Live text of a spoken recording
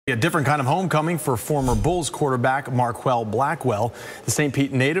A different kind of homecoming for former Bulls quarterback Marquel Blackwell. The St.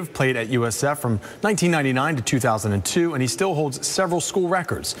 Pete native played at USF from 1999 to 2002, and he still holds several school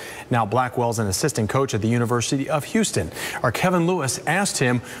records. Now Blackwell's an assistant coach at the University of Houston. Our Kevin Lewis asked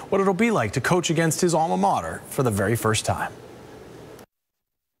him what it'll be like to coach against his alma mater for the very first time.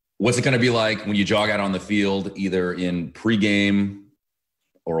 What's it going to be like when you jog out on the field, either in pregame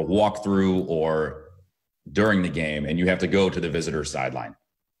or a walkthrough or during the game, and you have to go to the visitor sideline?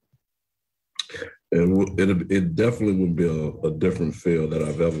 It definitely would be a different feel that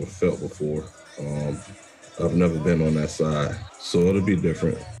I've ever felt before. I've never been on that side, so it'll be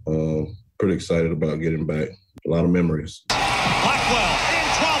different. Pretty excited about getting back. A lot of memories. Blackwell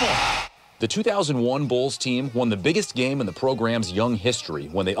in trouble. The 2001 Bulls team won the biggest game in the program's young history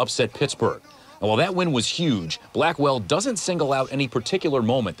when they upset Pittsburgh. And while that win was huge, Blackwell doesn't single out any particular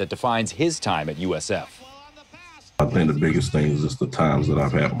moment that defines his time at USF. I think the biggest thing is just the times that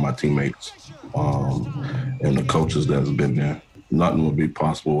I've had with my teammates and the coaches that have been there. Nothing would be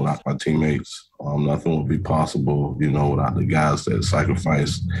possible without my teammates. Nothing would be possible, without the guys that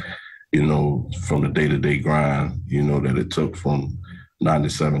sacrificed, from the day-to-day grind, that it took from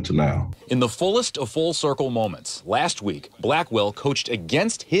 97 to now. In the fullest of full circle moments, last week, Blackwell coached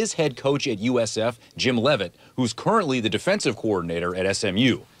against his head coach at USF, Jim Leavitt, who's currently the defensive coordinator at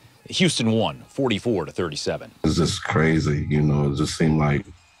SMU. Houston won 44-37. It's just crazy, it just seemed like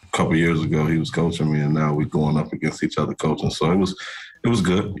a couple years ago he was coaching me and now we're going up against each other coaching. So it was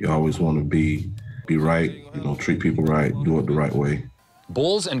good. You always want to be right, treat people right, do it the right way.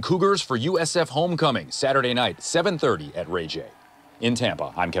 Bulls and Cougars for USF homecoming Saturday night, 7:30 at Ray J. In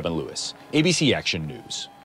Tampa, I'm Kevin Lewis, ABC Action News.